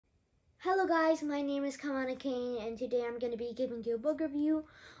Hello guys, my name is Kaimana Kane, and today I'm going to be giving you a book review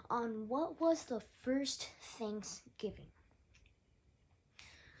on what was the first Thanksgiving.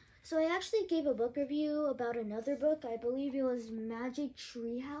 So I actually gave a book review about another book. I believe it was Magic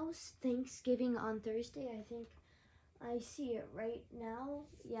Treehouse, Thanksgiving on Thursday. I think I see it right now.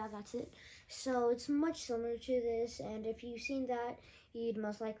 Yeah, that's it. So it's much similar to this, and if you've seen that, you'd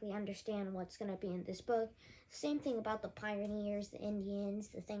most likely understand what's going to be in this book. Same thing about the pioneers, the Indians,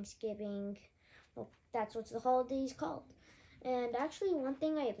 the Thanksgiving. Well, that's what the holiday's called. And actually, one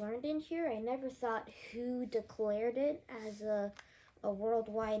thing I learned in here, I never thought who declared it as a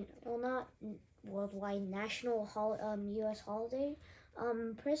worldwide, well, not worldwide, national U.S. holiday.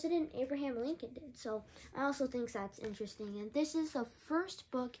 President Abraham Lincoln did. So I also think that's interesting. And this is the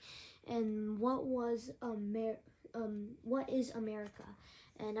first book in what is America.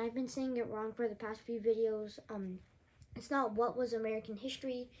 And I've been saying it wrong for the past few videos. It's not what was American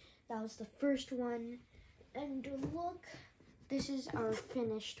history. That was the first one. And look, this is our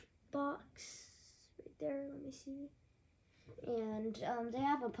finished box right there. Let me see. And they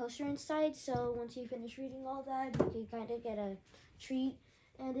have a poster inside, so once you finish reading all that, you can kind of get a treat.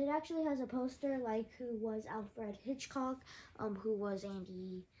 And it actually has a poster like who was Alfred Hitchcock, who was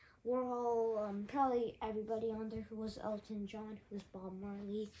Andy Warhol, probably everybody on there, who was Elton John, who was Bob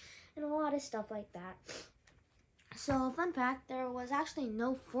Marley, and a lot of stuff like that. So, fun fact, there was actually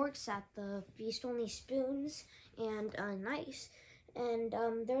no forks at the feast, only spoons and knives. And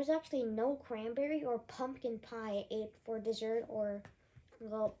there was actually no cranberry or pumpkin pie ate for dessert or,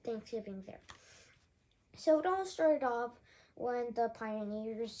 well, Thanksgiving there. So it all started off when the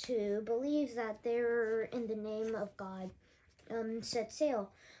pioneers, who believed that they were in the name of God, set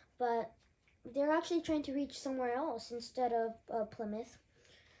sail. But they're actually trying to reach somewhere else instead of Plymouth.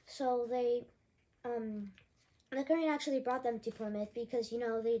 So the Kane actually brought them to Plymouth because, you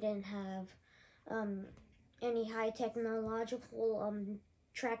know, they didn't have any high technological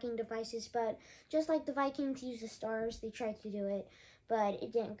tracking devices, but just like the Vikings used the stars, they tried to do it, but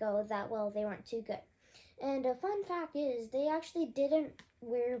it didn't go that well. They weren't too good. And a fun fact is, they actually didn't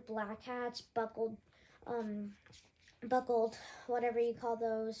wear black hats, buckled, whatever you call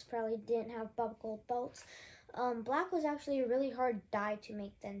those, probably didn't have buckled belts. Black was actually a really hard dye to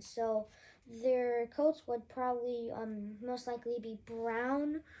make then, so their coats would probably most likely be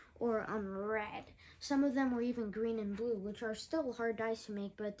brown or red. Some of them were even green and blue, which are still hard dyes to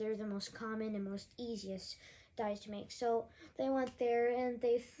make, but they're the most common and most easiest dyes to make. So they went there, and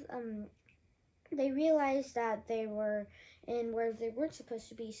they realized that they were in where they weren't supposed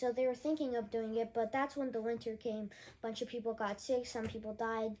to be. So they were thinking of doing it, but that's when the winter came. A bunch of people got sick. Some people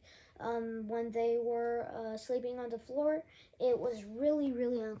died. When they were sleeping on the floor, it was really,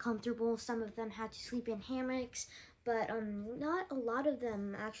 really uncomfortable. Some of them had to sleep in hammocks, but not a lot of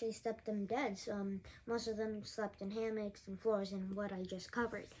them actually slept them dead. So, most of them slept in hammocks and floors and what I just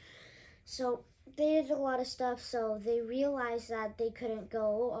covered. So they did a lot of stuff, so they realized that they couldn't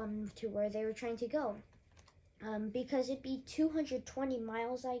go to where they were trying to go because it'd be 220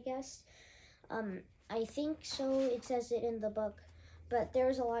 miles, I guess. I think so. It says it in the book. But there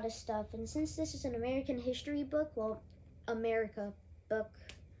was a lot of stuff, and since this is an American history book, well, America book,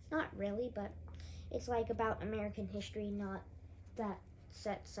 not really, but it's like about American history, not that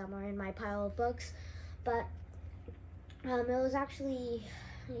set somewhere in my pile of books, but it was actually,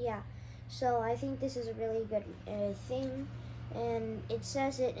 yeah, so I think this is a really good thing, and it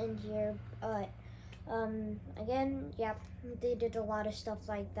says it in here, but again, yeah, they did a lot of stuff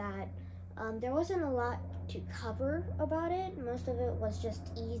like that. There wasn't a lot to cover about it. Most of it was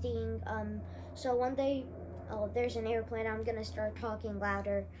just eating. So one day, oh, there's an airplane. I'm gonna start talking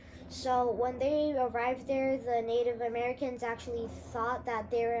louder. So when they arrived there, the Native Americans actually thought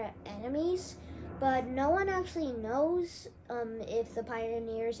that they were enemies, but no one actually knows if the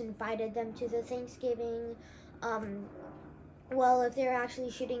pioneers invited them to the Thanksgiving. Well, if they're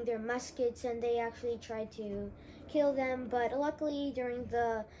actually shooting their muskets and they actually tried to kill them, but luckily during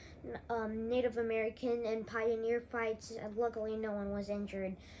the Native American and pioneer fights, luckily no one was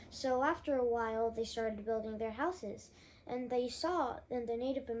injured. So after a while, they started building their houses, and the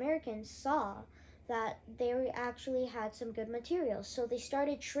Native Americans saw that they actually had some good materials, so they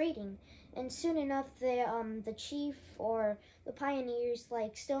started trading. And soon enough, the chief or the pioneers,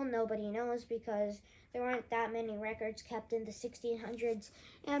 like, still nobody knows because there weren't that many records kept in the 1600s.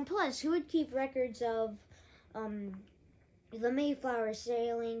 And plus, who would keep records of the Mayflower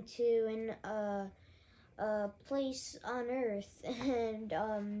sailing to a place on Earth and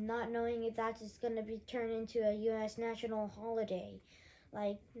not knowing if that is going to be turned into a U.S. national holiday?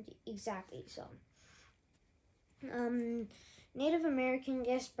 Like, exactly, so. Native American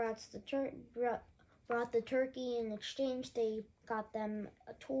guests brought the turkey. In exchange, they got them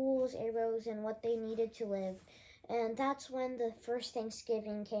tools, arrows, and what they needed to live. And that's when the first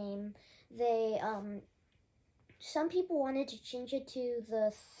Thanksgiving came. Some people wanted to change it to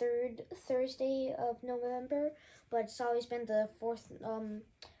the third Thursday of November, but it's always been the fourth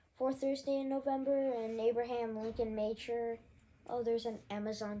Thursday in November. And Abraham Lincoln made sure. Oh, there's an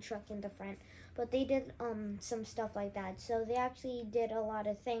Amazon truck in the front. But they did some stuff like that. So they actually did a lot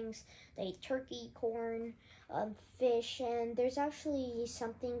of things. They ate turkey, corn, fish, and there's actually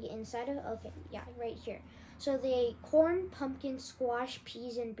something inside of. Okay, yeah, right here. So they ate corn, pumpkin, squash,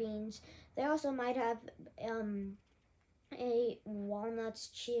 peas, and beans. They also might have walnuts,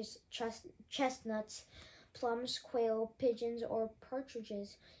 chestnuts, plums, quail, pigeons, or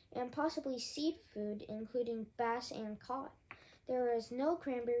partridges, and possibly seafood, including bass and cod. There was no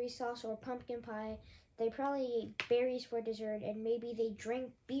cranberry sauce or pumpkin pie. They probably ate berries for dessert, and maybe they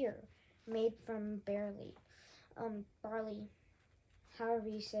drank beer made from barley, however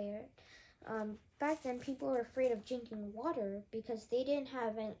you say it. Back then, people were afraid of drinking water because they didn't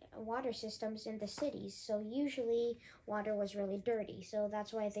have any water systems in the cities. So usually, water was really dirty. So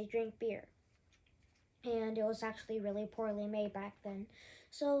that's why they drank beer. And it was actually really poorly made back then.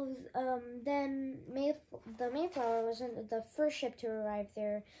 So then the Mayflower wasn't the first ship to arrive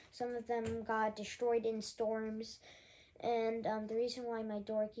there. Some of them got destroyed in storms. And the reason why my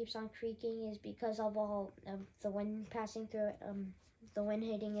door keeps on creaking is because of all of the wind passing through it, the wind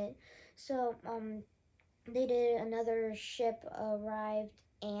hitting it. So they did another ship arrived,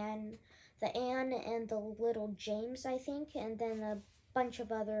 the Anne and the little James, I think, and then a bunch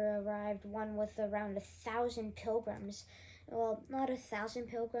of other arrived, one with around 1,000 pilgrims. Well, not 1,000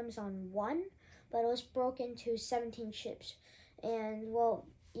 pilgrims on one, but it was broken into 17 ships. And, well,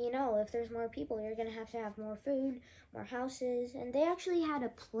 you know, if there's more people, you're going to have more food, more houses. And they actually had a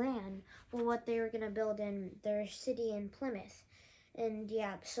plan for what they were going to build in their city in Plymouth. And,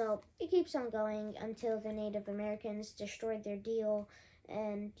 yeah, so it keeps on going until the Native Americans destroyed their deal.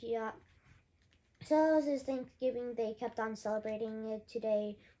 And, yeah. So as is Thanksgiving, they kept on celebrating it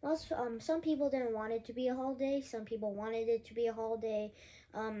today. Well, some people didn't want it to be a holiday. Some people wanted it to be a holiday.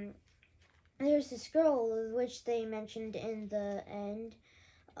 There's this girl, which they mentioned in the end,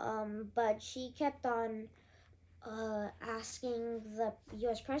 but she kept on asking the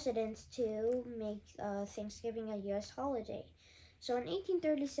U.S. presidents to make Thanksgiving a U.S. holiday. So in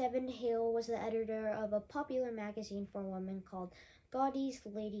 1837, Hale was the editor of a popular magazine for women called Godey's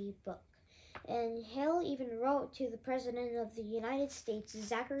Lady Book. And Hale even wrote to the President of the United States,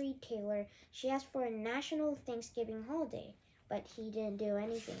 Zachary Taylor. She asked for a national Thanksgiving holiday, but he didn't do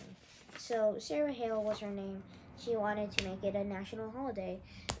anything. So Sarah Hale was her name. She wanted to make it a national holiday.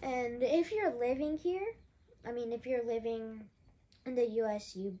 And if you're living here, if you're living in the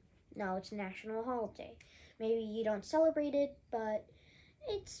U.S., you know it's a national holiday. Maybe you don't celebrate it, but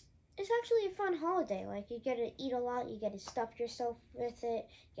it's actually a fun holiday. Like, you get to eat a lot, you get to stuff yourself with it,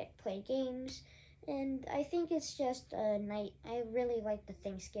 you get to play games, and I think it's just a night. I really like the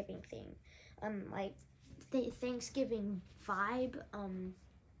Thanksgiving thing. Like, the Thanksgiving vibe,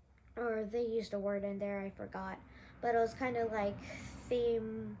 or they used a word in there, I forgot, but it was kind of like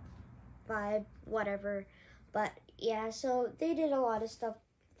theme, vibe, whatever. But, yeah, so they did a lot of stuff.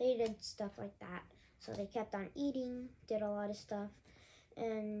 They did stuff like that. So they kept on eating, did a lot of stuff.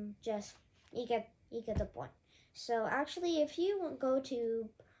 And just, you get the point. So actually, if you go to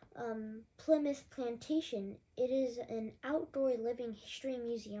Plymouth Plantation, it is an outdoor living history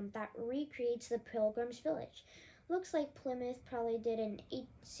museum that recreates the Pilgrims village. Looks like Plymouth probably did in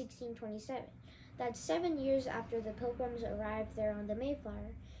 1627. That's 7 years after the Pilgrims arrived there on the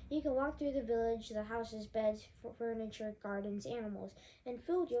Mayflower. You can walk through the village, the houses, beds, furniture, gardens, animals, and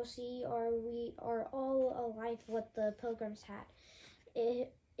food you'll see are all alike what the Pilgrims had.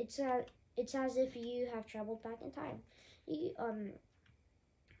 It's as if you have traveled back in time.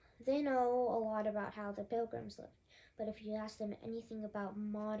 They know a lot about how the Pilgrims lived, but if you ask them anything about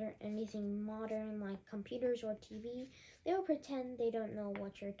anything modern like computers or TV, they will pretend they don't know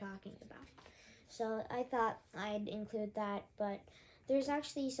what you're talking about. So I thought I'd include that, but there's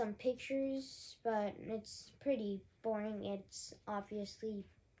actually some pictures, but it's pretty boring. It's obviously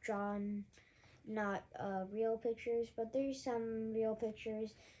drawn, not real pictures, but there's some real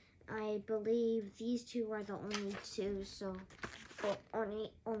pictures. I believe these two are the only two, so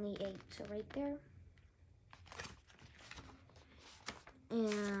only 8. So right there,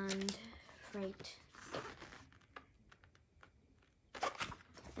 and right,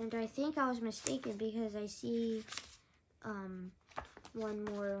 and I think I was mistaken because I see one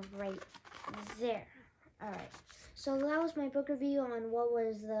more right there. All right. So that was my book review on what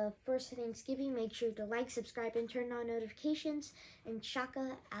was the first Thanksgiving. Make sure to like, subscribe, and turn on notifications. And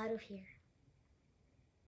Shaka out of here.